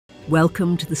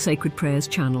Welcome to the Sacred Prayers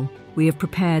channel. We have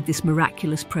prepared this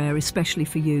miraculous prayer especially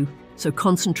for you, so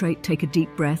concentrate, take a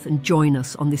deep breath and join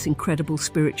us on this incredible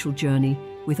spiritual journey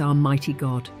with our mighty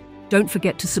God. Don't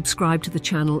forget to subscribe to the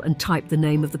channel and type the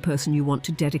name of the person you want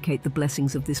to dedicate the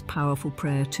blessings of this powerful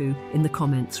prayer to in the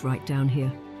comments right down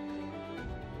here.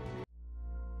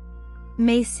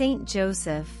 May Saint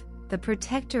Joseph, the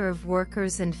protector of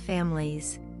workers and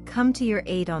families, come to your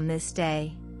aid on this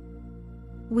day.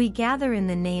 We gather in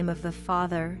the name of the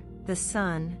Father, the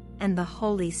Son, and the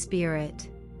Holy Spirit.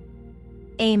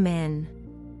 Amen.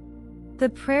 The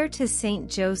prayer to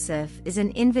Saint Joseph is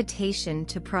an invitation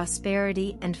to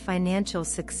prosperity and financial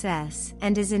success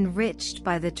and is enriched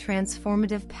by the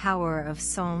transformative power of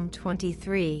Psalm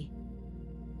 23.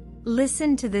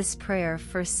 Listen to this prayer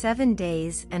for 7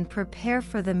 days and prepare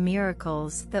for the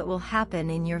miracles that will happen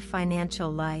in your financial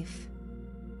life.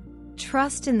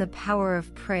 Trust in the power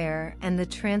of prayer and the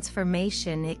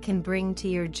transformation it can bring to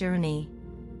your journey.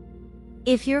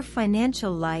 If your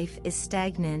financial life is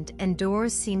stagnant and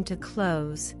doors seem to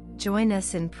close, join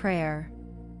us in prayer.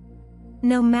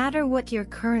 No matter what your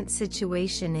current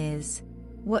situation is,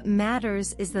 what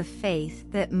matters is the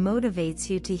faith that motivates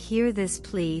you to hear this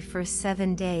plea for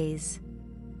 7 days.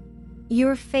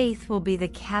 Your faith will be the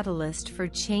catalyst for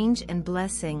change and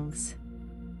blessings.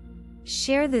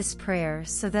 Share this prayer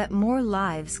so that more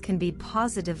lives can be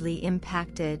positively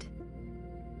impacted.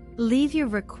 Leave your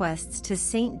requests to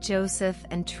Saint Joseph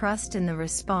and trust in the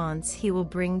response he will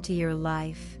bring to your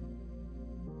life.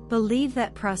 Believe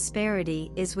that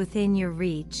prosperity is within your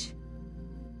reach.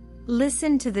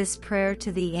 Listen to this prayer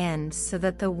to the end so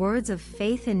that the words of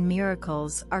faith and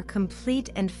miracles are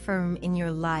complete and firm in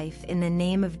your life in the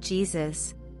name of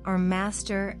Jesus, our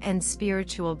Master and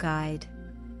spiritual guide.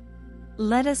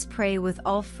 Let us pray with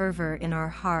all fervor in our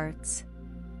hearts.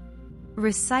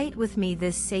 Recite with me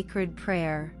this sacred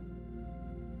prayer.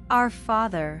 Our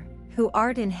Father, who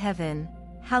art in heaven,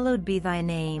 hallowed be thy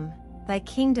name. Thy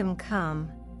kingdom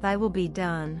come, thy will be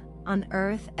done, on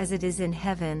earth as it is in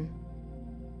heaven.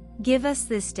 Give us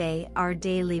this day our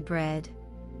daily bread.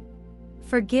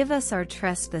 Forgive us our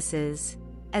trespasses,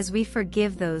 as we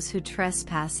forgive those who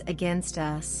trespass against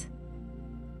us.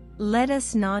 Let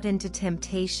us not into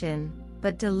temptation,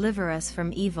 but deliver us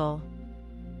from evil.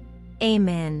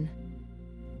 Amen.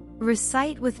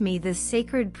 Recite with me the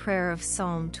sacred prayer of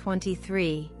Psalm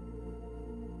 23.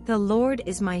 The Lord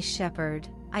is my shepherd,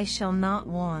 I shall not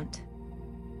want.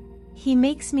 He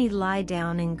makes me lie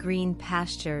down in green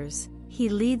pastures, he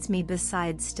leads me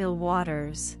beside still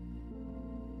waters.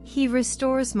 He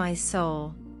restores my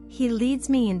soul, he leads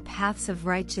me in paths of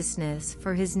righteousness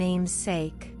for his name's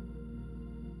sake.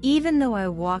 Even though I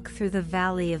walk through the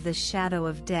valley of the shadow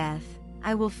of death,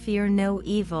 I will fear no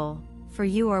evil, for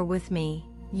you are with me,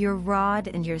 your rod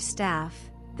and your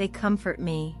staff, they comfort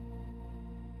me.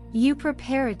 You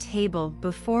prepare a table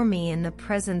before me in the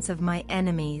presence of my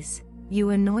enemies, you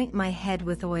anoint my head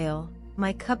with oil,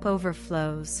 my cup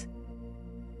overflows.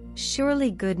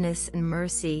 Surely goodness and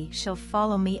mercy shall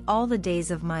follow me all the days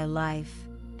of my life,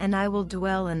 and I will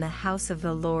dwell in the house of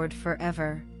the Lord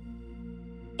forever.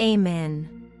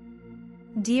 Amen.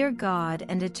 Dear God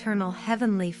and eternal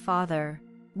Heavenly Father,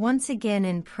 once again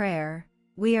in prayer,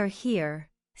 we are here,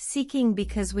 seeking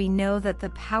because we know that the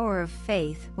power of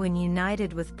faith when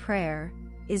united with prayer,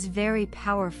 is very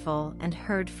powerful and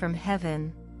heard from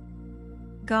heaven.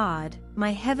 God,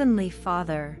 my Heavenly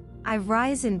Father, I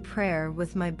rise in prayer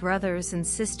with my brothers and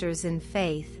sisters in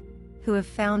faith, who have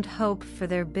found hope for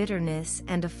their bitterness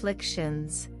and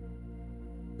afflictions.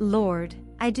 Lord,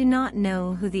 I do not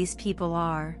know who these people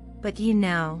are, but you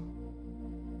know.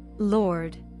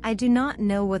 Lord, I do not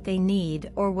know what they need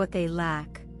or what they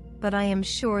lack, but I am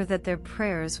sure that their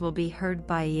prayers will be heard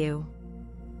by you.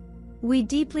 We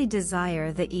deeply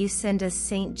desire that you send us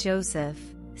Saint Joseph,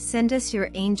 send us your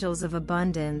angels of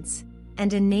abundance,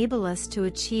 and enable us to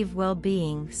achieve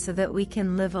well-being so that we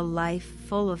can live a life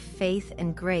full of faith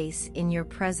and grace in your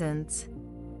presence.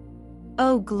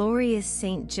 O glorious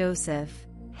Saint Joseph,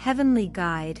 Heavenly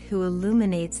Guide who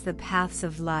illuminates the paths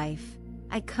of life,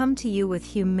 I come to you with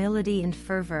humility and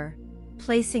fervor,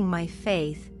 placing my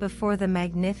faith before the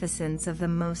magnificence of the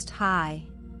Most High.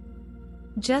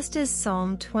 Just as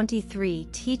Psalm 23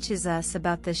 teaches us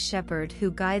about the shepherd who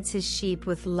guides his sheep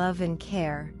with love and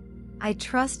care, I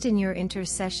trust in your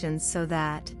intercession so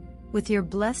that, with your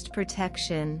blessed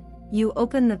protection, you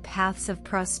open the paths of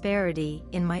prosperity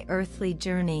in my earthly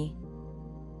journey.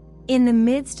 In the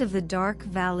midst of the dark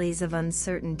valleys of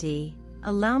uncertainty,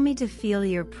 allow me to feel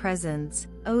your presence,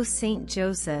 O Saint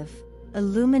Joseph,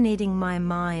 illuminating my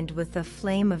mind with the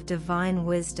flame of divine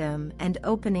wisdom and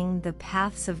opening the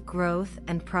paths of growth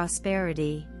and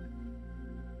prosperity.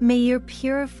 May your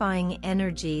purifying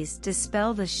energies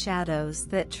dispel the shadows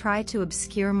that try to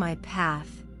obscure my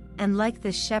path, and like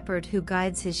the shepherd who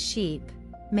guides his sheep,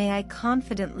 may I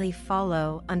confidently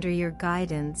follow under your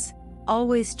guidance,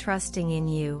 always trusting in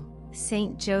you,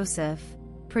 Saint Joseph,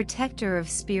 protector of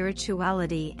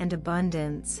spirituality and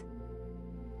abundance.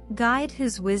 Guide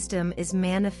whose wisdom is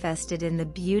manifested in the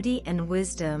beauty and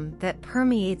wisdom that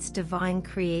permeates divine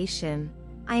creation,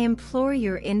 I implore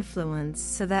your influence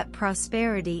so that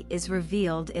prosperity is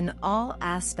revealed in all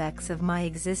aspects of my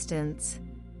existence.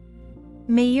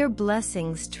 May your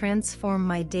blessings transform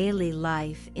my daily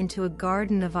life into a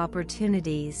garden of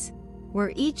opportunities,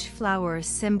 where each flower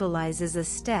symbolizes a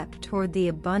step toward the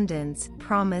abundance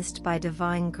promised by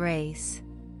divine grace.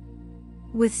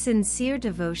 With sincere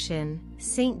devotion,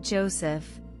 Saint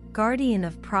Joseph, guardian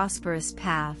of prosperous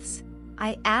paths,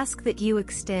 I ask that you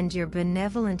extend your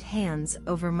benevolent hands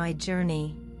over my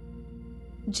journey.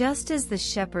 Just as the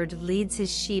shepherd leads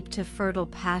his sheep to fertile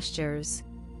pastures,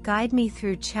 guide me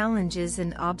through challenges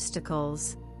and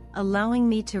obstacles, allowing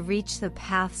me to reach the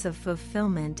paths of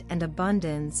fulfillment and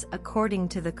abundance according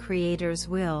to the Creator's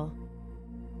will.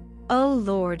 O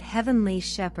Lord, heavenly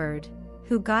shepherd,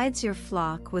 who guides your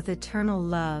flock with eternal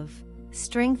love,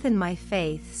 strengthen my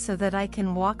faith so that I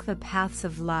can walk the paths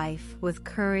of life with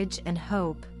courage and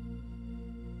hope.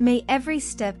 May every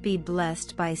step be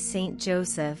blessed by Saint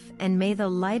Joseph, and may the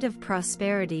light of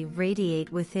prosperity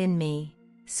radiate within me,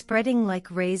 spreading like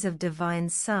rays of divine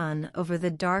sun over the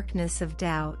darkness of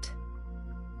doubt.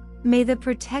 May the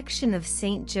protection of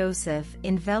Saint Joseph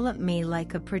envelop me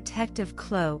like a protective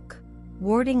cloak,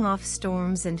 warding off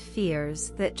storms and fears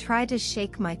that try to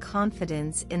shake my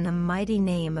confidence in the mighty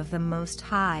name of the Most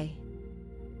High.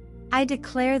 I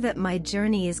declare that my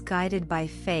journey is guided by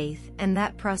faith and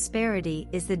that prosperity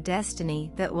is the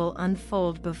destiny that will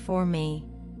unfold before me.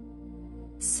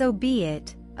 So be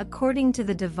it, according to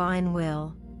the divine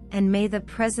will, and may the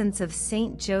presence of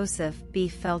Saint Joseph be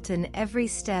felt in every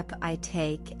step I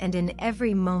take and in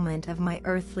every moment of my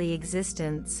earthly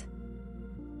existence.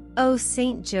 O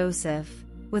Saint Joseph,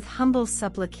 with humble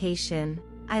supplication,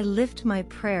 I lift my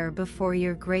prayer before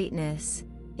your greatness,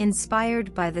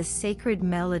 inspired by the sacred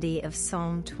melody of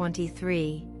Psalm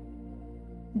 23.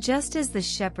 Just as the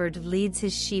shepherd leads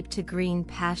his sheep to green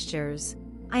pastures,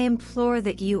 I implore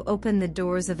that you open the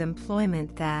doors of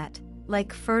employment that,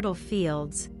 like fertile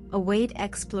fields, await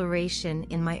exploration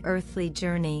in my earthly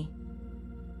journey.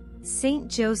 Saint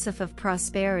Joseph of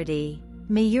Prosperity,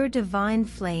 may your divine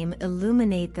flame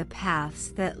illuminate the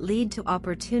paths that lead to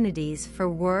opportunities for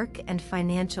work and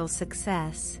financial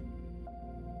success.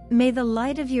 May the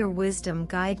light of your wisdom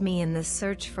guide me in the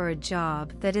search for a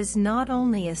job that is not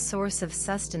only a source of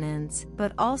sustenance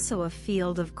but also a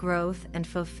field of growth and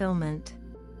fulfillment.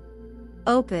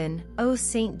 Open, O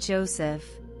Saint Joseph,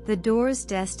 the doors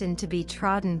destined to be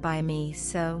trodden by me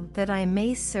so that I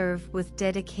may serve with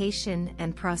dedication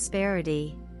and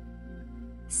prosperity.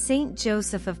 Saint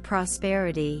Joseph of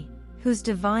Prosperity, whose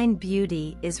divine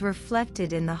beauty is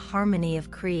reflected in the harmony of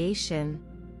creation,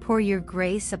 pour your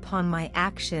grace upon my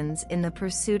actions in the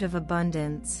pursuit of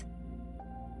abundance.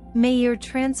 May your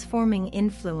transforming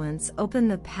influence open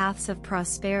the paths of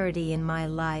prosperity in my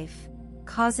life,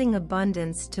 causing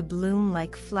abundance to bloom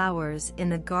like flowers in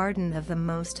the garden of the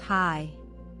Most High.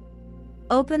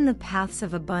 Open the paths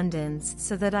of abundance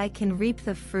so that I can reap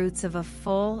the fruits of a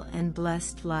full and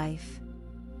blessed life.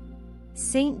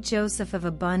 Saint Joseph of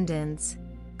Abundance,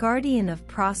 guardian of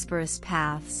prosperous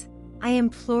paths, I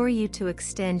implore you to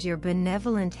extend your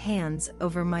benevolent hands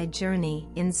over my journey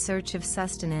in search of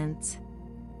sustenance.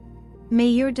 May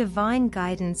your divine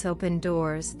guidance open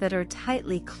doors that are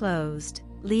tightly closed,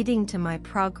 leading to my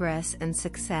progress and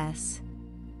success.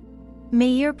 May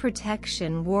your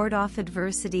protection ward off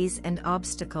adversities and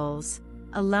obstacles,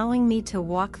 allowing me to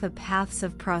walk the paths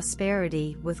of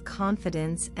prosperity with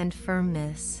confidence and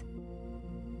firmness.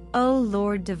 O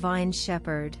Lord Divine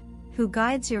Shepherd, who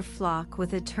guides your flock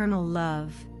with eternal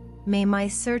love, may my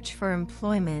search for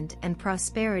employment and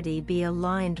prosperity be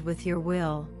aligned with your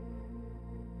will.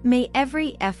 May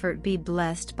every effort be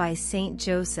blessed by Saint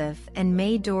Joseph, and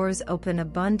may doors open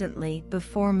abundantly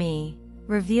before me,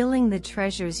 revealing the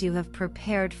treasures you have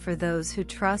prepared for those who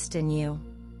trust in you.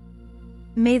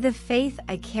 May the faith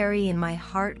I carry in my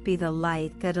heart be the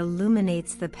light that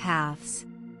illuminates the paths,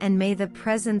 and may the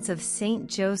presence of Saint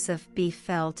Joseph be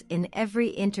felt in every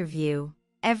interview,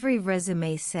 every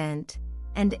resume sent,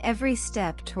 and every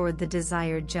step toward the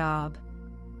desired job.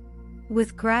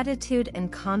 With gratitude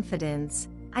and confidence,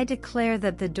 I declare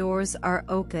that the doors are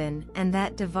open and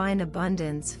that divine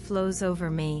abundance flows over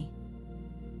me.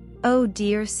 O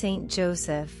dear Saint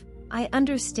Joseph, I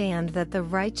understand that the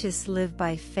righteous live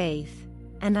by faith,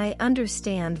 and I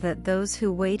understand that those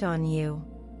who wait on you,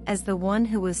 as the one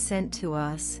who was sent to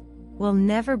us, will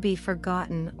never be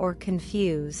forgotten or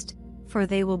confused, for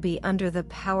they will be under the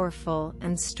powerful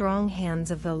and strong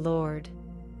hands of the Lord.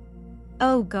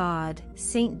 O God,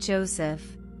 Saint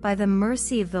Joseph, by the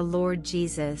mercy of the Lord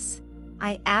Jesus,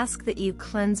 I ask that you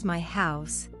cleanse my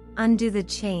house, undo the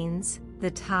chains,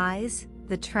 the ties,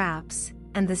 the traps,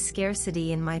 and the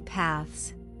scarcity in my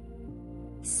paths.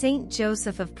 Saint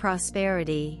Joseph of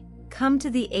Prosperity, come to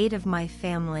the aid of my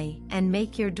family and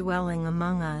make your dwelling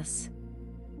among us.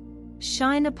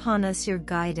 Shine upon us your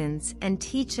guidance and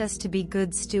teach us to be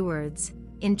good stewards,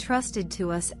 entrusted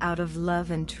to us out of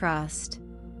love and trust.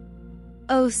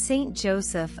 O Saint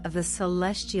Joseph of the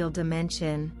celestial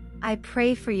dimension, I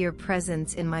pray for your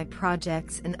presence in my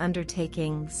projects and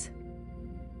undertakings.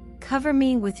 Cover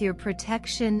me with your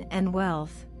protection and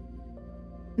wealth.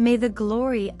 May the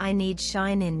glory I need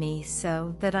shine in me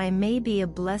so that I may be a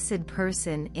blessed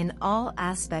person in all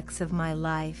aspects of my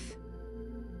life.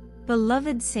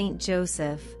 Beloved Saint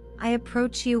Joseph, I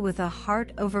approach you with a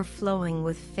heart overflowing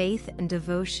with faith and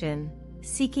devotion,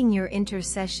 seeking your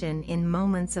intercession in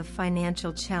moments of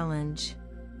financial challenge.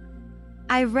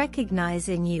 I recognize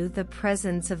in you the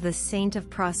presence of the Saint of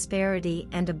Prosperity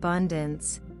and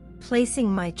Abundance,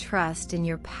 placing my trust in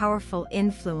your powerful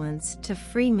influence to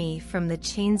free me from the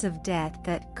chains of debt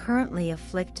that currently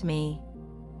afflict me.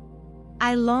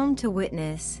 I long to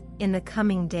witness, in the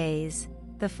coming days,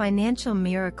 the financial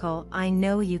miracle I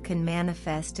know you can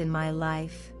manifest in my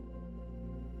life.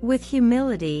 With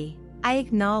humility, I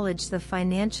acknowledge the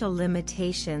financial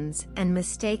limitations and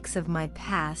mistakes of my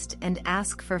past and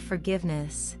ask for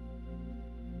forgiveness.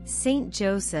 Saint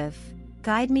Joseph,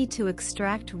 guide me to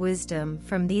extract wisdom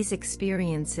from these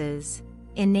experiences,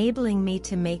 enabling me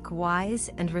to make wise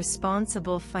and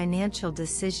responsible financial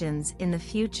decisions in the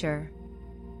future.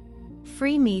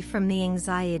 Free me from the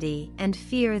anxiety and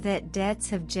fear that debts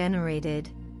have generated,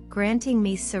 granting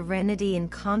me serenity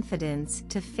and confidence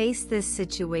to face this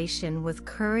situation with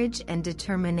courage and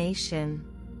determination.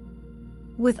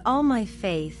 With all my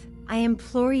faith, I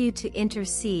implore you to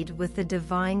intercede with the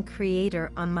divine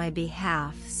Creator on my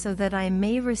behalf so that I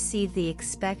may receive the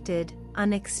expected,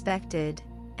 unexpected,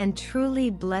 and truly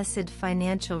blessed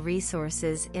financial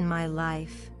resources in my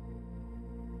life.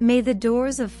 May the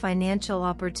doors of financial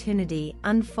opportunity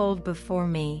unfold before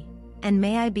me, and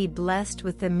may I be blessed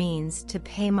with the means to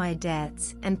pay my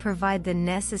debts and provide the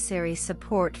necessary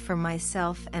support for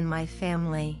myself and my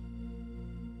family.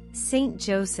 Saint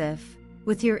Joseph,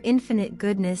 with your infinite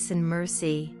goodness and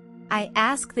mercy, I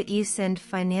ask that you send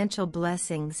financial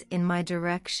blessings in my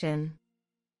direction.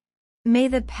 May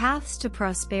the paths to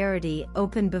prosperity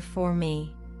open before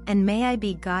me, and may I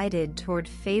be guided toward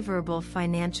favorable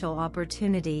financial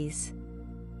opportunities.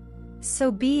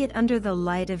 So be it under the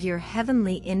light of your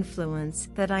heavenly influence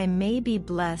that I may be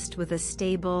blessed with a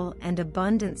stable and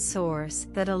abundant source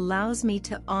that allows me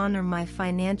to honor my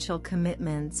financial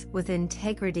commitments with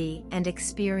integrity and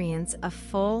experience a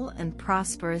full and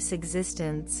prosperous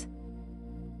existence.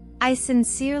 I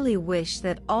sincerely wish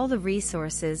that all the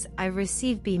resources I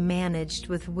receive be managed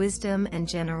with wisdom and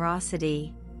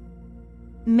generosity.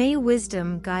 May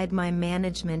wisdom guide my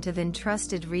management of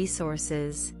entrusted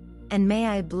resources, and may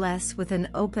I bless with an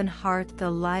open heart the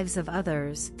lives of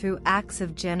others through acts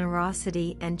of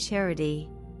generosity and charity.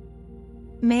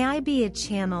 May I be a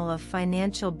channel of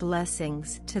financial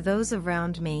blessings to those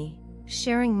around me,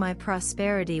 sharing my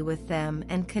prosperity with them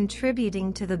and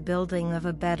contributing to the building of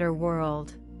a better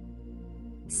world.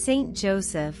 Saint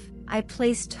Joseph, I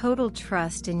place total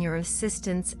trust in your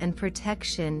assistance and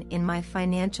protection in my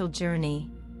financial journey,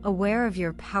 aware of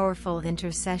your powerful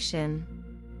intercession.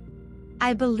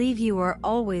 I believe you are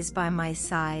always by my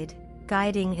side,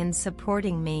 guiding and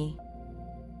supporting me.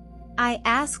 I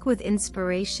ask with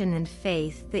inspiration and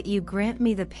faith that you grant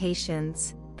me the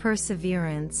patience,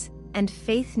 perseverance, and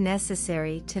faith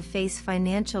necessary to face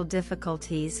financial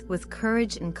difficulties with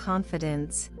courage and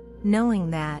confidence, knowing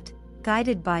that,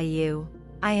 guided by you,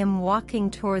 I am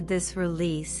walking toward this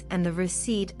release and the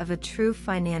receipt of a true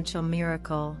financial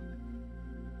miracle.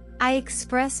 I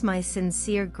express my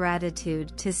sincere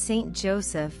gratitude to Saint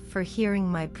Joseph for hearing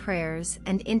my prayers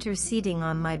and interceding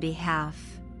on my behalf.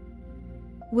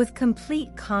 With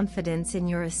complete confidence in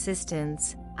your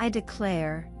assistance, I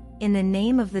declare, in the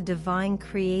name of the divine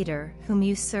Creator whom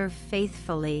you serve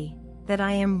faithfully, that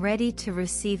I am ready to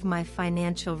receive my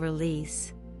financial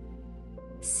release.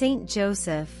 Saint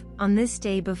Joseph, on this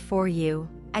day before you,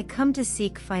 I come to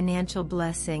seek financial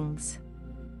blessings.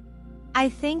 I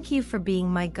thank you for being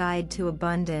my guide to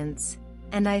abundance,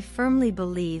 and I firmly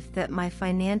believe that my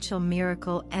financial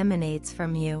miracle emanates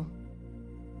from you.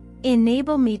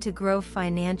 Enable me to grow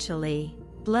financially,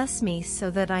 bless me so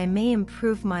that I may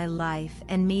improve my life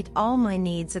and meet all my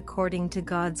needs according to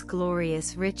God's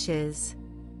glorious riches.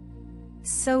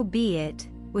 So be it,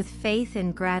 with faith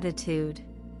and gratitude.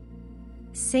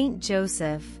 Saint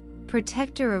Joseph,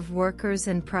 protector of workers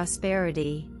and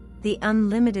prosperity, the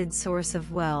unlimited source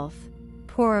of wealth,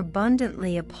 pour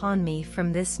abundantly upon me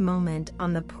from this moment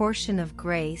on the portion of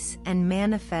grace and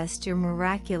manifest your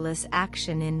miraculous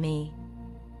action in me.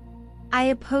 I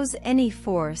oppose any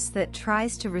force that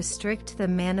tries to restrict the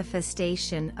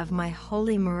manifestation of my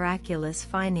holy miraculous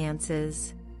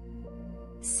finances.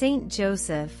 Saint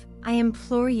Joseph, I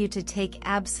implore you to take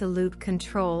absolute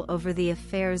control over the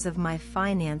affairs of my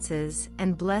finances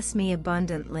and bless me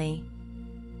abundantly.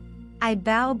 I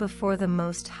bow before the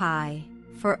Most High,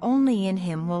 for only in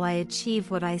Him will I achieve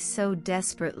what I so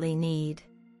desperately need.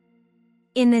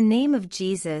 In the name of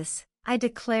Jesus, I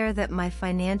declare that my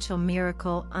financial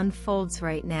miracle unfolds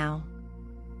right now.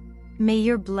 May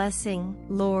your blessing,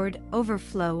 Lord,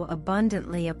 overflow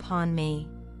abundantly upon me.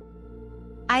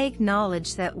 I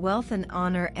acknowledge that wealth and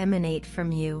honor emanate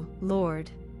from you, Lord.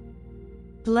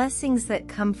 Blessings that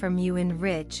come from you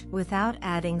enrich without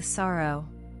adding sorrow.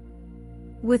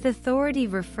 With authority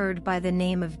referred by the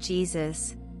name of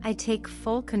Jesus, I take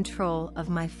full control of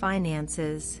my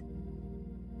finances.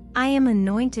 I am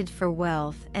anointed for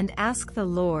wealth and ask the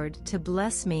Lord to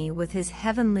bless me with His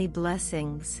heavenly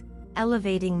blessings,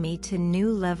 elevating me to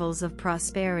new levels of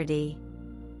prosperity.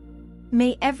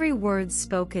 May every word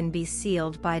spoken be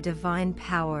sealed by divine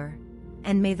power,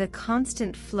 and may the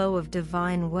constant flow of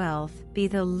divine wealth be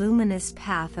the luminous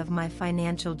path of my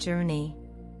financial journey.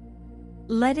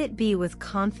 Let it be with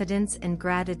confidence and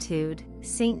gratitude,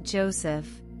 Saint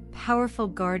Joseph, powerful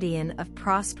guardian of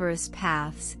prosperous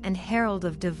paths and herald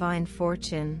of divine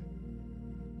fortune.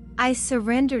 I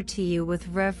surrender to you with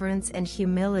reverence and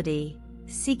humility,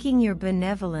 seeking your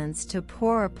benevolence to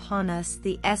pour upon us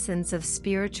the essence of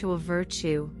spiritual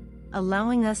virtue,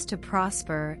 allowing us to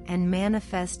prosper and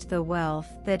manifest the wealth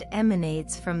that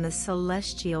emanates from the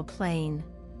celestial plane.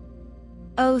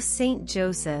 O Saint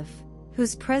Joseph,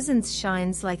 whose presence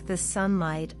shines like the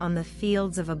sunlight on the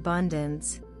fields of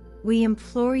abundance, we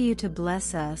implore you to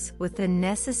bless us with the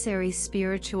necessary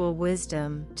spiritual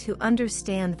wisdom to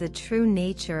understand the true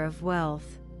nature of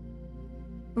wealth.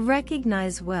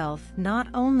 Recognize wealth not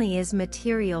only as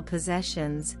material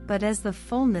possessions but as the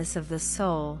fullness of the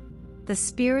soul, the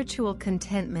spiritual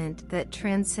contentment that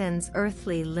transcends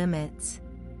earthly limits.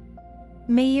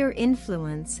 May your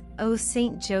influence, O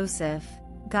Saint Joseph,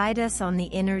 guide us on the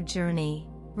inner journey,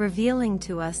 revealing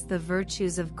to us the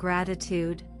virtues of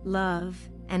gratitude, love,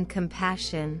 and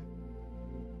compassion.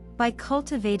 By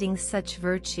cultivating such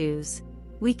virtues,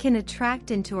 we can attract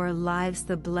into our lives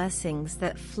the blessings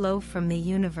that flow from the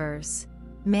universe,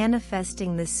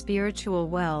 manifesting the spiritual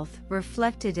wealth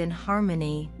reflected in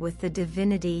harmony with the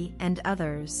divinity and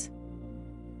others.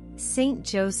 Saint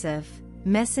Joseph,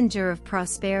 messenger of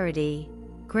prosperity,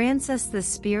 grants us the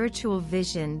spiritual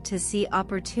vision to see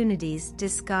opportunities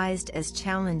disguised as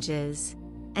challenges,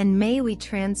 and may we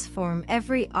transform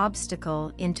every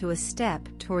obstacle into a step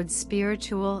towards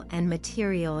spiritual and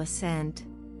material ascent.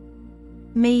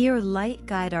 May your light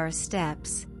guide our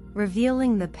steps,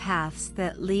 revealing the paths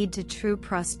that lead to true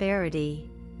prosperity,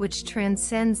 which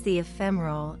transcends the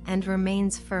ephemeral and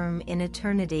remains firm in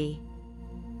eternity.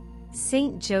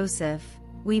 Saint Joseph,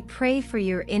 we pray for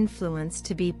your influence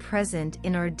to be present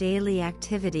in our daily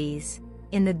activities,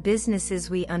 in the businesses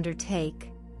we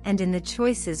undertake, and in the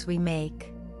choices we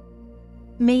make.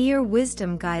 May your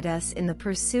wisdom guide us in the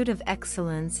pursuit of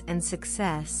excellence and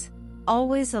success,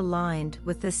 always aligned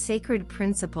with the sacred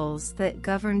principles that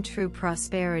govern true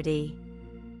prosperity.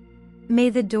 May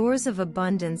the doors of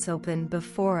abundance open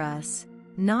before us,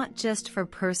 not just for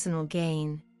personal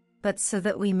gain, but so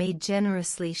that we may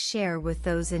generously share with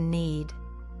those in need.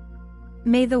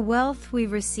 May the wealth we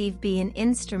receive be an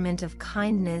instrument of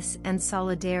kindness and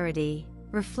solidarity,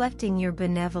 reflecting your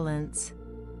benevolence.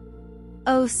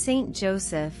 O Saint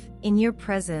Joseph, in your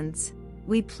presence,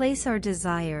 we place our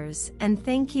desires and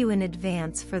thank you in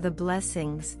advance for the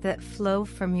blessings that flow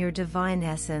from your divine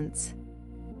essence.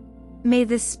 May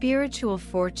the spiritual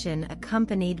fortune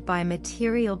accompanied by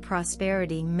material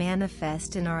prosperity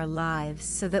manifest in our lives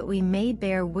so that we may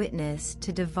bear witness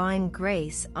to divine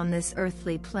grace on this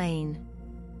earthly plane.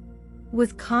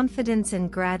 With confidence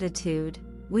and gratitude,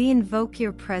 we invoke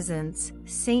your presence,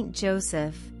 Saint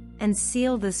Joseph, and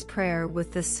seal this prayer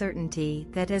with the certainty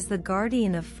that as the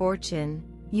guardian of fortune,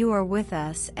 you are with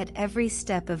us at every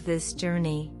step of this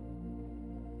journey.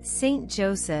 Saint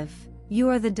Joseph, you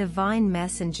are the divine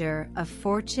messenger of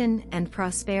fortune and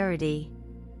prosperity.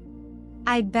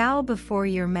 I bow before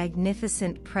your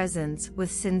magnificent presence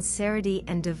with sincerity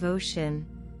and devotion,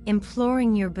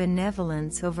 imploring your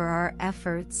benevolence over our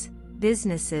efforts,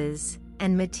 businesses,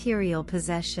 and material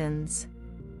possessions.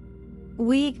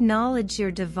 We acknowledge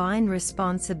your divine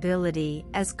responsibility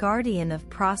as guardian of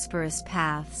prosperous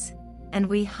paths, and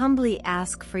we humbly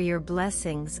ask for your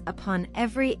blessings upon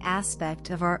every aspect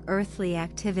of our earthly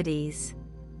activities.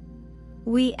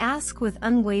 We ask with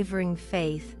unwavering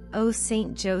faith, O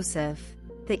Saint Joseph,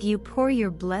 that you pour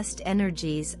your blessed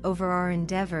energies over our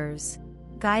endeavors,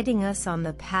 guiding us on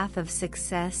the path of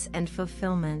success and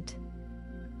fulfillment.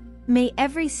 May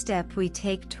every step we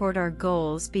take toward our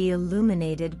goals be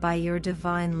illuminated by your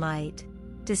divine light,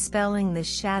 dispelling the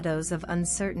shadows of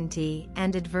uncertainty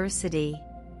and adversity.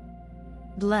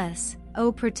 Bless,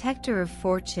 O Protector of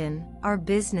fortune, our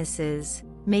businesses,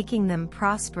 making them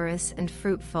prosperous and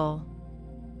fruitful.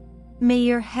 May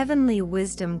your heavenly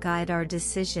wisdom guide our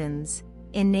decisions,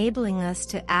 enabling us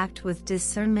to act with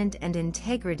discernment and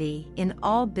integrity in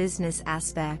all business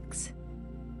aspects.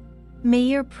 May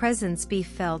your presence be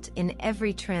felt in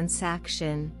every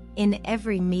transaction, in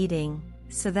every meeting,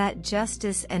 so that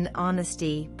justice and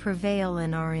honesty prevail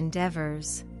in our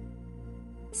endeavors.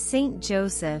 Saint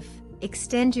Joseph,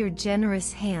 extend your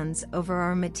generous hands over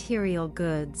our material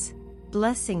goods,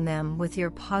 blessing them with your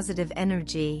positive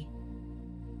energy.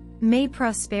 May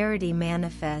prosperity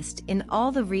manifest in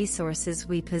all the resources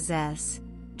we possess,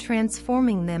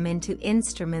 transforming them into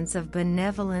instruments of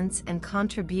benevolence and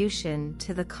contribution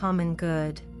to the common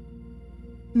good.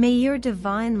 May your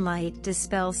divine light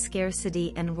dispel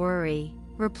scarcity and worry,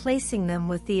 replacing them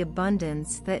with the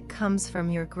abundance that comes from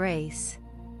your grace.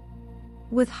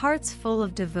 With hearts full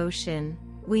of devotion,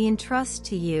 we entrust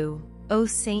to you, O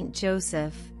Saint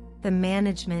Joseph, the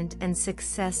management and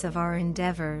success of our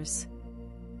endeavors.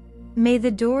 May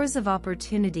the doors of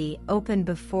opportunity open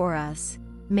before us,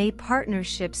 may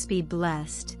partnerships be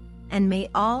blessed, and may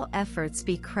all efforts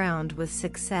be crowned with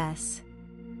success.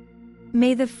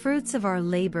 May the fruits of our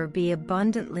labor be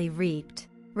abundantly reaped,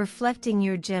 reflecting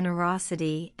your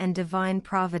generosity and divine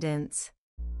providence.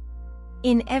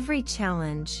 In every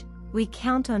challenge, we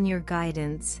count on your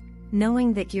guidance,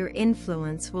 knowing that your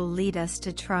influence will lead us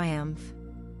to triumph.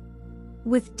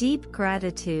 With deep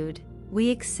gratitude,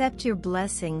 we accept your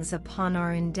blessings upon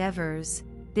our endeavors,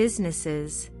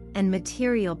 businesses, and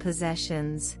material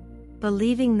possessions,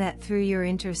 believing that through your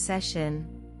intercession,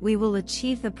 we will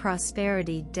achieve the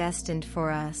prosperity destined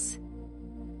for us.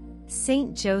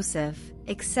 Saint Joseph,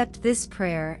 accept this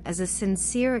prayer as a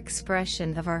sincere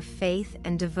expression of our faith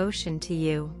and devotion to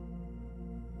you.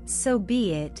 So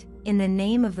be it, in the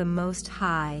name of the Most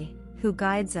High, who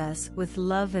guides us with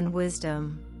love and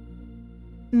wisdom.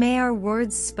 May our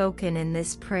words spoken in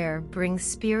this prayer bring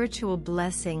spiritual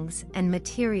blessings and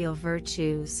material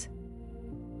virtues.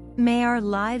 May our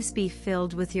lives be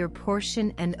filled with your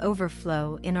portion and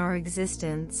overflow in our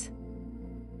existence.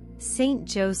 Saint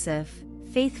Joseph,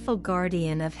 faithful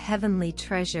guardian of heavenly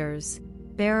treasures,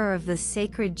 bearer of the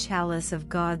sacred chalice of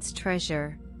God's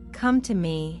treasure, come to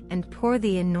me and pour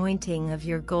the anointing of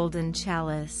your golden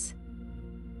chalice.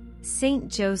 Saint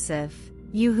Joseph,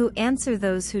 you who answer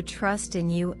those who trust in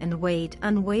you and wait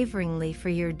unwaveringly for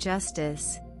your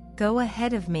justice, go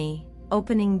ahead of me,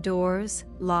 opening doors,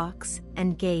 locks,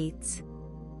 and gates.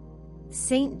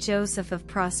 Saint Joseph of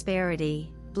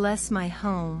prosperity, bless my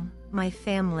home, my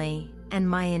family, and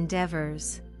my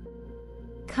endeavors.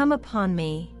 Come upon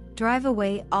me, drive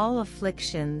away all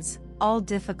afflictions, all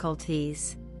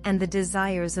difficulties, and the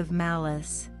desires of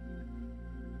malice.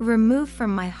 Remove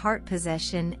from my heart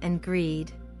possession and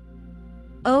greed.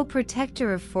 O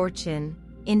Protector of fortune,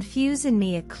 infuse in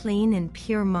me a clean and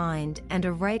pure mind and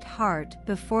a right heart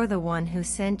before the one who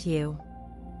sent you.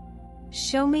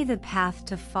 Show me the path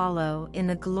to follow in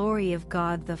the glory of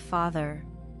God the Father.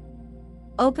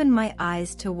 Open my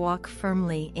eyes to walk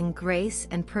firmly in grace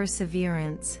and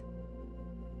perseverance.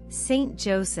 Saint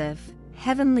Joseph,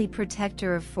 heavenly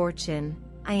protector of fortune,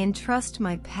 I entrust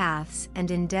my paths and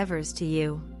endeavors to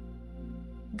you.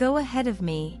 Go ahead of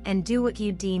me and do what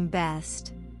you deem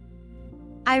best.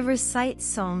 I recite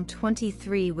Psalm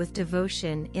 23 with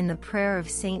devotion in the prayer of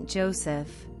Saint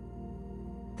Joseph.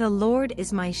 The Lord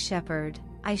is my shepherd,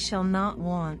 I shall not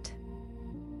want.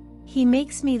 He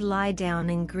makes me lie down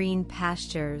in green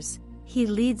pastures, he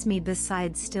leads me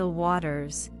beside still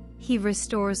waters, he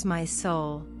restores my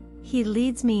soul. He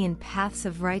leads me in paths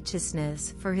of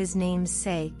righteousness for his name's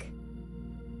sake.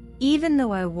 Even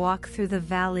though I walk through the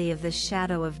valley of the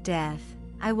shadow of death,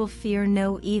 I will fear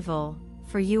no evil,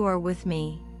 for you are with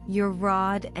me, your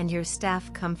rod and your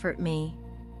staff comfort me.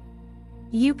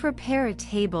 You prepare a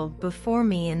table before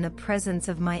me in the presence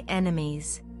of my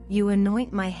enemies, you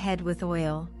anoint my head with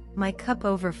oil, my cup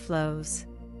overflows.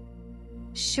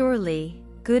 Surely,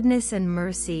 goodness and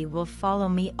mercy will follow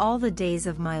me all the days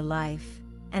of my life,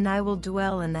 and I will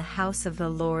dwell in the house of the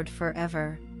Lord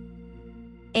forever.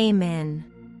 Amen.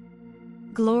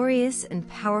 Glorious and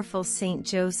powerful Saint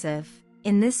Joseph,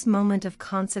 in this moment of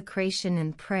consecration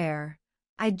and prayer,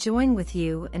 I join with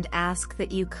you and ask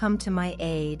that you come to my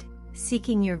aid,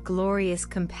 seeking your glorious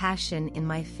compassion in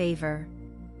my favor.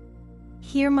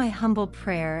 Hear my humble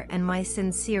prayer and my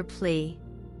sincere plea.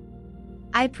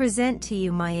 I present to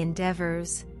you my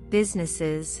endeavors,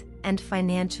 businesses, and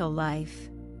financial life.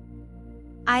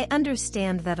 I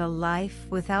understand that a life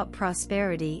without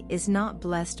prosperity is not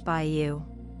blessed by you.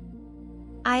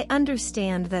 I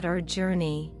understand that our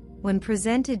journey, when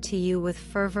presented to you with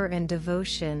fervor and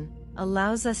devotion,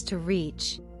 allows us to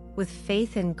reach, with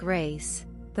faith and grace,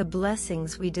 the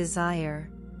blessings we desire.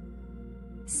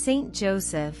 Saint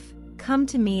Joseph, come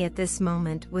to me at this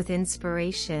moment with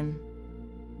inspiration.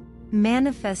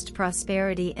 Manifest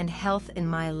prosperity and health in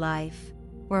my life,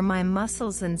 where my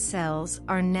muscles and cells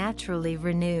are naturally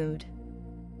renewed.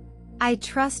 I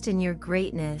trust in your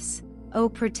greatness, O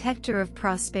Protector of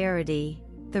prosperity,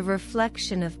 the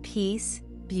reflection of peace,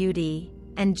 beauty,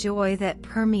 and joy that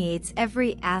permeates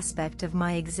every aspect of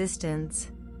my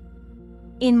existence.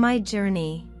 In my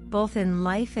journey, both in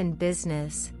life and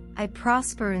business, I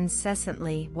prosper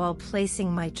incessantly while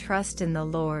placing my trust in the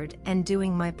Lord and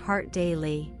doing my part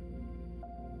daily.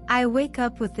 I wake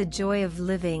up with the joy of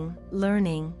living,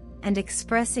 learning, and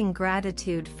expressing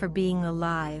gratitude for being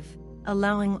alive,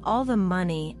 allowing all the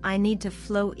money I need to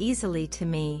flow easily to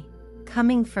me,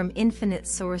 coming from infinite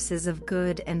sources of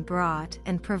good and brought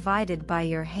and provided by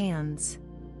your hands.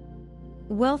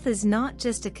 Wealth is not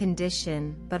just a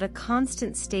condition but a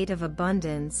constant state of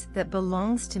abundance that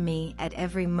belongs to me at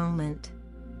every moment.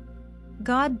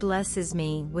 God blesses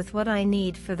me with what I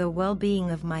need for the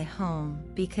well-being of my home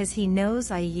because He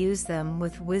knows I use them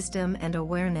with wisdom and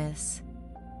awareness.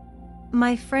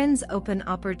 My friends open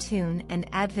opportune and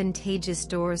advantageous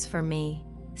doors for me,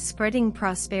 spreading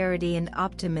prosperity and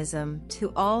optimism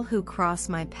to all who cross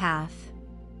my path.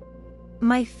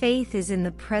 My faith is in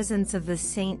the presence of the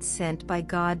saints sent by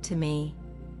God to me.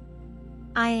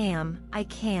 I am, I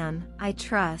can, I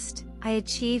trust, I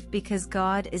achieve because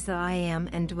God is the I am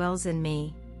and dwells in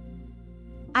me.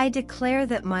 I declare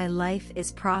that my life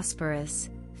is prosperous,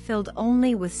 filled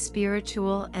only with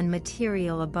spiritual and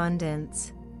material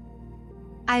abundance.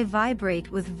 I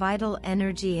vibrate with vital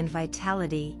energy and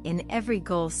vitality in every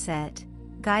goal set,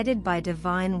 guided by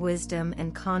divine wisdom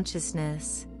and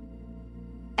consciousness.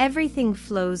 Everything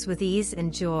flows with ease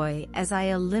and joy as I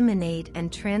eliminate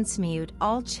and transmute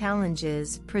all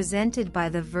challenges presented by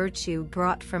the virtue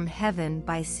brought from heaven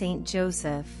by Saint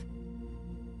Joseph.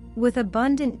 With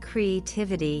abundant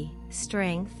creativity,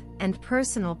 strength, and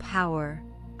personal power,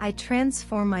 I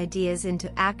transform ideas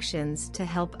into actions to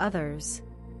help others.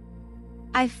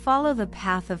 I follow the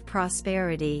path of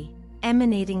prosperity,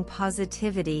 emanating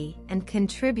positivity and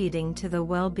contributing to the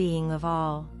well-being of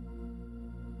all.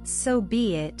 So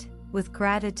be it, with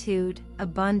gratitude,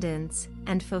 abundance,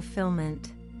 and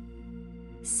fulfillment.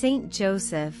 Saint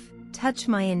Joseph, touch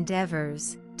my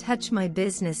endeavors, touch my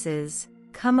businesses,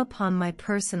 come upon my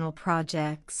personal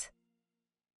projects.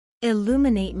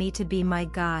 Illuminate me to be my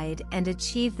guide and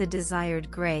achieve the desired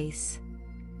grace.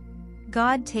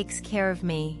 God takes care of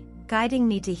me, guiding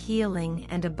me to healing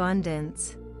and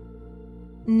abundance.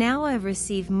 Now I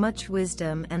receive much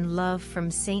wisdom and love from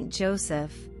Saint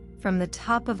Joseph, from the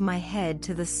top of my head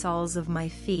to the soles of my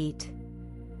feet.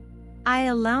 I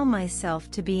allow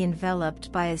myself to be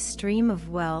enveloped by a stream of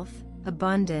wealth,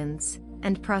 abundance,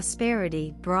 and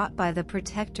prosperity brought by the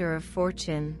Protector of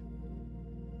fortune.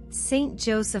 Saint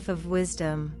Joseph of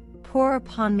wisdom, pour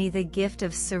upon me the gift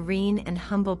of serene and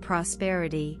humble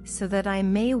prosperity so that I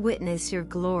may witness your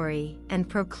glory and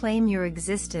proclaim your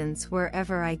existence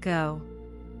wherever I go.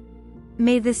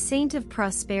 May the Saint of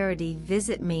Prosperity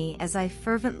visit me as I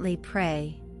fervently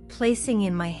pray, placing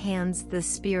in my hands the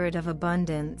spirit of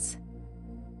abundance.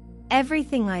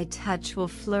 Everything I touch will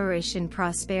flourish in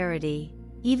prosperity,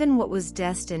 even what was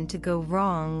destined to go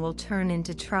wrong will turn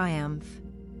into triumph.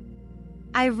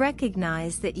 I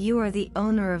recognize that you are the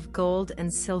owner of gold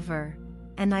and silver,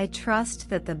 and I trust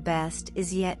that the best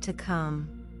is yet to come.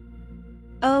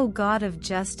 O God of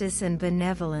justice and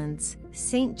benevolence,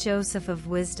 Saint Joseph of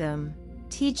wisdom,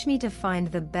 teach me to find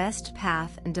the best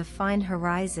path and define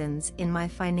horizons in my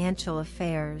financial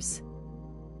affairs.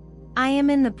 I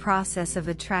am in the process of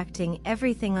attracting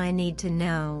everything I need to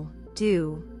know,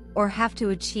 do, or have to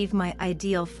achieve my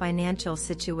ideal financial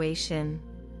situation.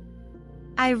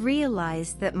 I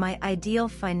realize that my ideal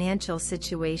financial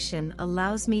situation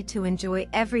allows me to enjoy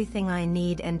everything I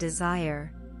need and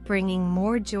desire, bringing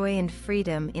more joy and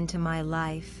freedom into my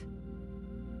life.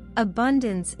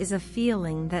 Abundance is a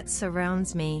feeling that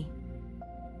surrounds me.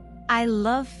 I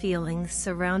love feeling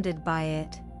surrounded by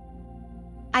it.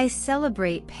 I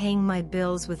celebrate paying my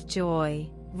bills with joy,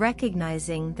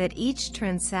 recognizing that each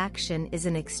transaction is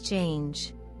an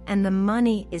exchange, and the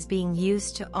money is being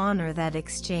used to honor that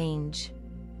exchange.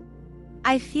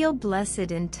 I feel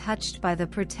blessed and touched by the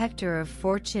protector of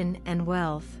fortune and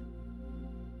wealth.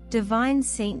 Divine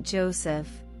Saint Joseph,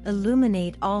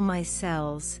 illuminate all my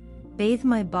cells, bathe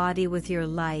my body with your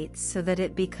light so that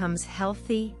it becomes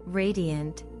healthy,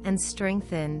 radiant, and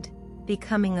strengthened,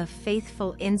 becoming a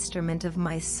faithful instrument of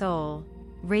my soul,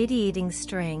 radiating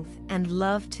strength and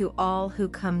love to all who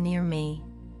come near me.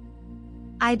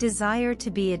 I desire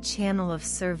to be a channel of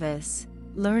service,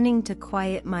 learning to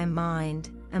quiet my mind,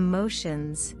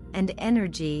 emotions, and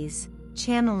energies,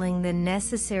 channeling the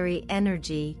necessary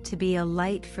energy to be a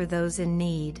light for those in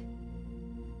need.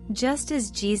 Just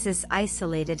as Jesus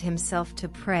isolated himself to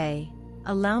pray,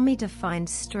 allow me to find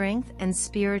strength and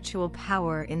spiritual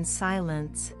power in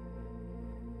silence.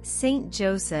 Saint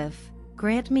Joseph,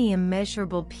 grant me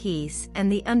immeasurable peace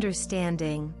and the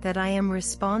understanding that I am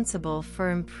responsible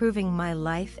for improving my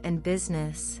life and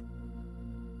business.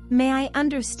 May I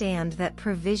understand that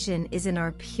provision is in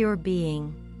our pure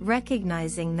being,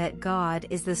 recognizing that God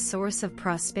is the source of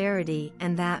prosperity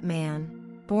and that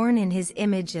man, born in his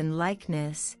image and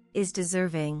likeness, is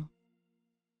deserving.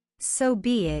 So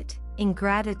be it, in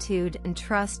gratitude and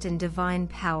trust in divine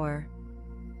power.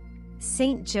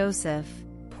 Saint Joseph,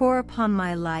 pour upon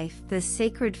my life the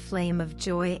sacred flame of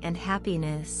joy and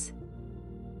happiness.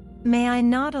 May I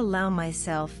not allow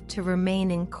myself to remain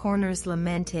in corners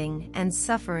lamenting and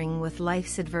suffering with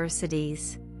life's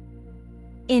adversities.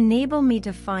 Enable me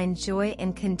to find joy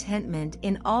and contentment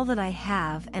in all that I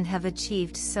have and have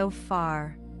achieved so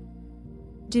far.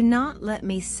 Do not let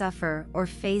me suffer or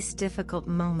face difficult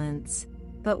moments,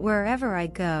 but wherever I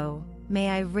go, may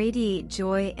I radiate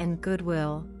joy and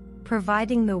goodwill,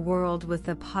 providing the world with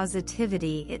the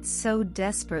positivity it so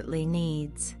desperately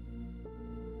needs.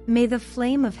 May the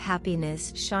flame of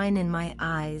happiness shine in my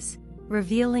eyes,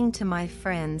 revealing to my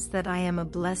friends that I am a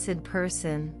blessed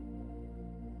person.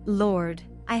 Lord,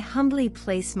 I humbly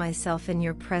place myself in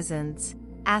your presence,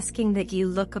 asking that you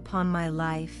look upon my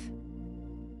life.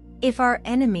 If our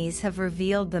enemies have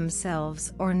revealed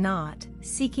themselves or not,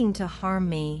 seeking to harm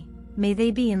me, may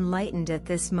they be enlightened at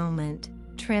this moment,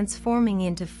 transforming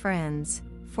into friends,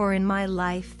 for in my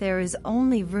life there is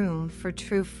only room for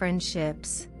true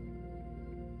friendships.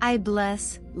 I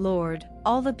bless, Lord,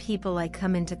 all the people I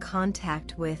come into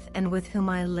contact with and with whom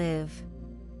I live.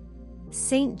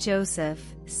 Saint Joseph,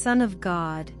 Son of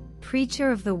God, preacher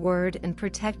of the word and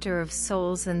protector of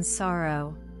souls in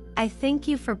sorrow, I thank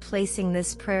you for placing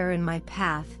this prayer in my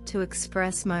path to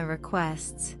express my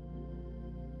requests.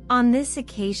 On this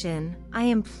occasion, I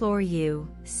implore you,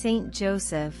 Saint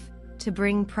Joseph, to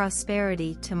bring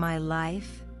prosperity to my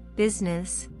life,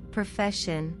 business,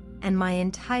 profession, and my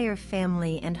entire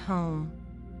family and home.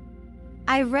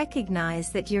 I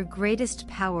recognize that your greatest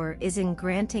power is in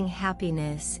granting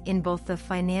happiness in both the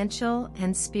financial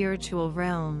and spiritual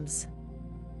realms.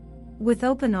 With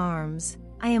open arms,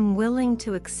 I am willing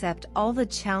to accept all the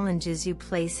challenges you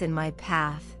place in my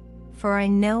path, for I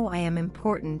know I am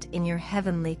important in your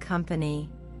heavenly company.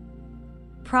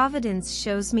 Providence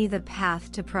shows me the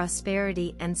path to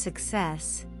prosperity and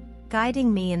success,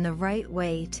 guiding me in the right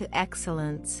way to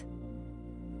excellence.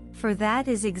 For that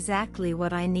is exactly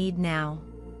what I need now.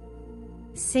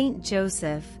 Saint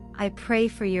Joseph, I pray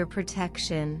for your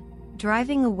protection,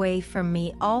 driving away from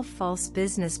me all false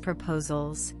business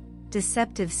proposals,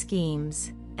 deceptive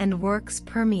schemes, and works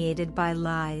permeated by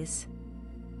lies.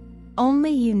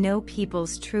 Only you know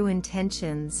people's true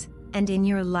intentions, and in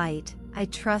your light, I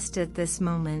trust at this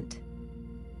moment.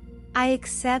 I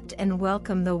accept and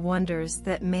welcome the wonders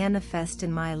that manifest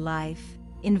in my life,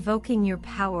 invoking your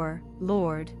power,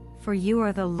 Lord, for you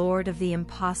are the Lord of the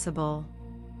impossible.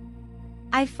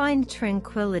 I find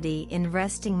tranquility in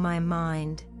resting my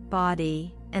mind,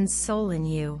 body, and soul in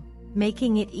you,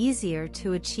 making it easier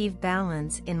to achieve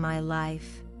balance in my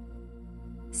life.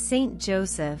 Saint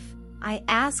Joseph, I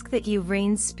ask that you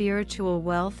rain spiritual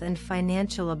wealth and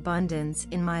financial abundance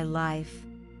in my life,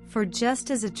 for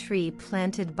just as a tree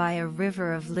planted by a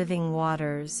river of living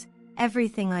waters,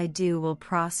 everything I do will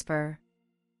prosper.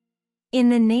 In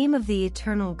the name of the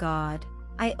eternal God,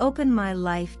 I open my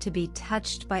life to be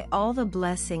touched by all the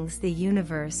blessings the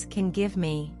universe can give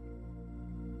me.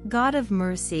 God of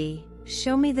mercy,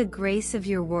 show me the grace of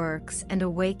your works and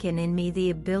awaken in me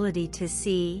the ability to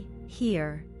see,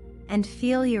 hear, and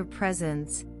feel your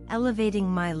presence, elevating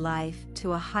my life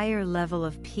to a higher level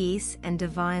of peace and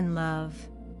divine love.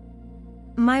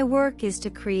 My work is to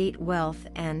create wealth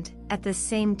and, at the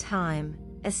same time,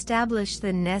 establish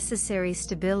the necessary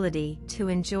stability to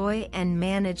enjoy and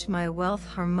manage my wealth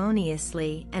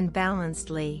harmoniously and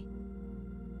balancedly.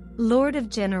 Lord of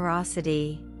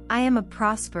generosity, I am a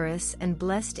prosperous and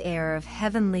blessed heir of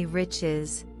heavenly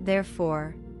riches,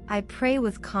 therefore, I pray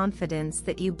with confidence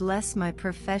that you bless my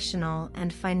professional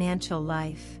and financial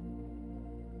life.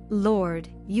 Lord,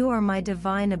 you are my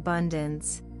divine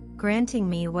abundance, granting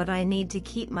me what I need to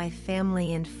keep my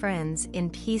family and friends in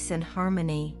peace and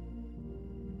harmony.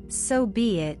 So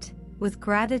be it, with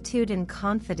gratitude and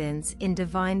confidence in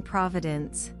divine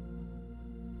providence.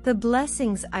 The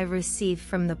blessings I receive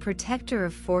from the Protector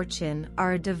of Fortune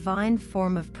are a divine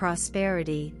form of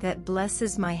prosperity that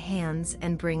blesses my hands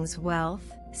and brings wealth,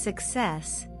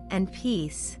 success, and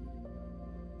peace.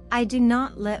 I do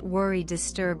not let worry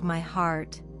disturb my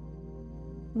heart.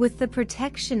 With the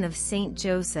protection of Saint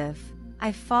Joseph,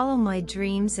 I follow my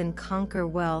dreams and conquer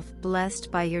wealth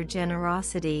blessed by your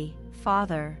generosity,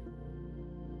 Father.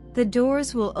 The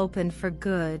doors will open for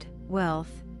good,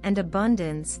 wealth, and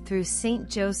abundance through Saint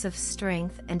Joseph's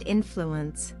strength and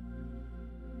influence.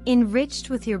 Enriched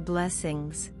with your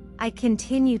blessings, I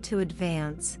continue to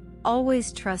advance,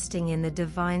 always trusting in the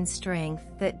divine strength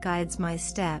that guides my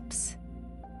steps.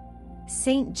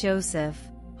 Saint Joseph,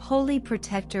 holy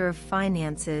protector of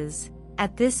finances,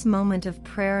 at this moment of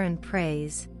prayer and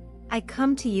praise, I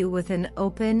come to you with an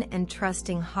open and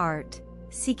trusting heart,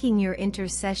 seeking your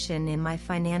intercession in my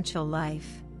financial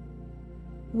life.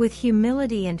 With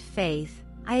humility and faith,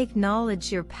 I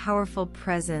acknowledge your powerful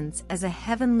presence as a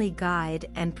heavenly guide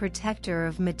and protector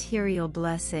of material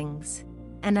blessings,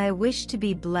 and I wish to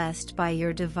be blessed by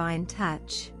your divine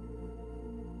touch.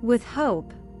 With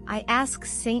hope, I ask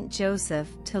Saint Joseph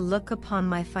to look upon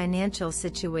my financial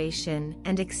situation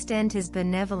and extend his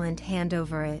benevolent hand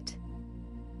over it.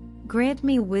 Grant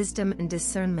me wisdom and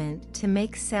discernment to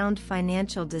make sound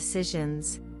financial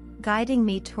decisions, guiding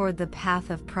me toward the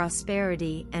path of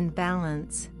prosperity and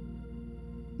balance.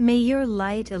 May your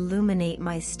light illuminate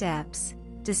my steps,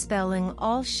 dispelling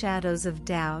all shadows of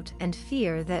doubt and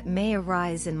fear that may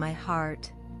arise in my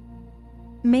heart.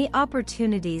 May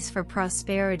opportunities for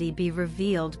prosperity be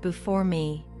revealed before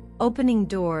me, opening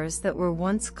doors that were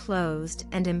once closed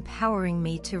and empowering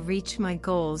me to reach my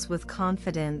goals with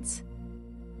confidence.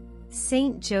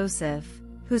 Saint Joseph,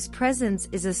 whose presence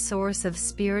is a source of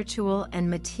spiritual and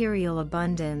material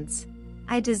abundance,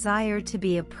 I desire to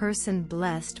be a person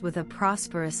blessed with a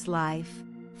prosperous life,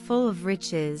 full of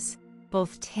riches,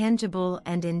 both tangible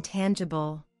and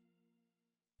intangible.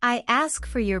 I ask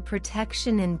for your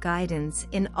protection and guidance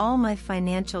in all my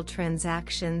financial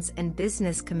transactions and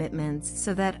business commitments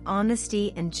so that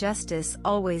honesty and justice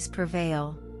always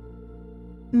prevail.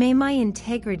 May my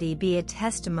integrity be a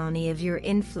testimony of your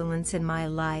influence in my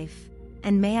life,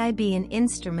 and may I be an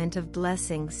instrument of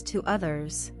blessings to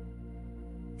others.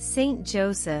 Saint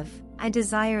Joseph, I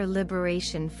desire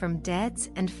liberation from debts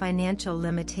and financial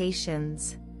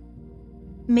limitations.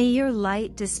 May your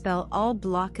light dispel all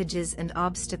blockages and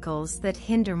obstacles that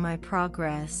hinder my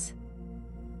progress.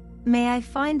 May I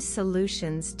find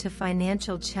solutions to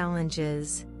financial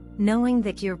challenges, knowing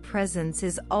that your presence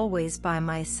is always by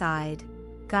my side,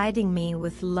 guiding me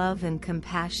with love and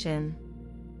compassion.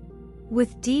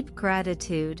 With deep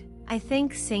gratitude, I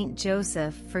thank Saint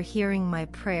Joseph for hearing my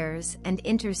prayers and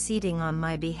interceding on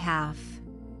my behalf.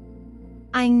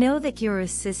 I know that your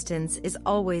assistance is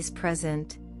always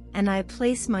present, and I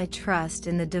place my trust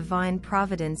in the divine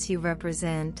providence you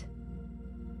represent.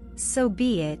 So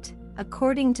be it,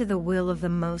 according to the will of the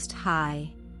Most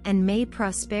High, and may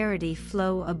prosperity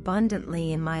flow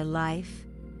abundantly in my life,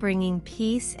 bringing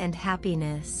peace and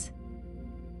happiness.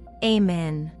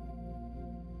 Amen.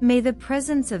 May the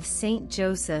presence of Saint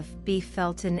Joseph be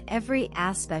felt in every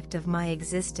aspect of my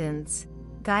existence,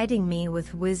 guiding me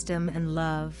with wisdom and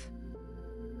love.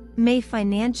 May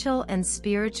financial and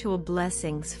spiritual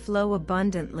blessings flow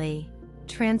abundantly,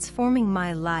 transforming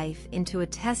my life into a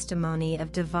testimony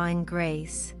of divine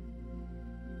grace.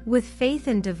 With faith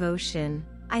and devotion,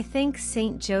 I thank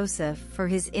Saint Joseph for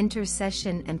his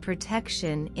intercession and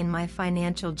protection in my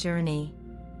financial journey.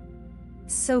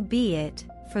 So be it,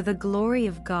 for the glory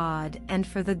of God and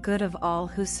for the good of all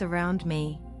who surround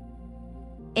me.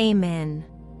 Amen.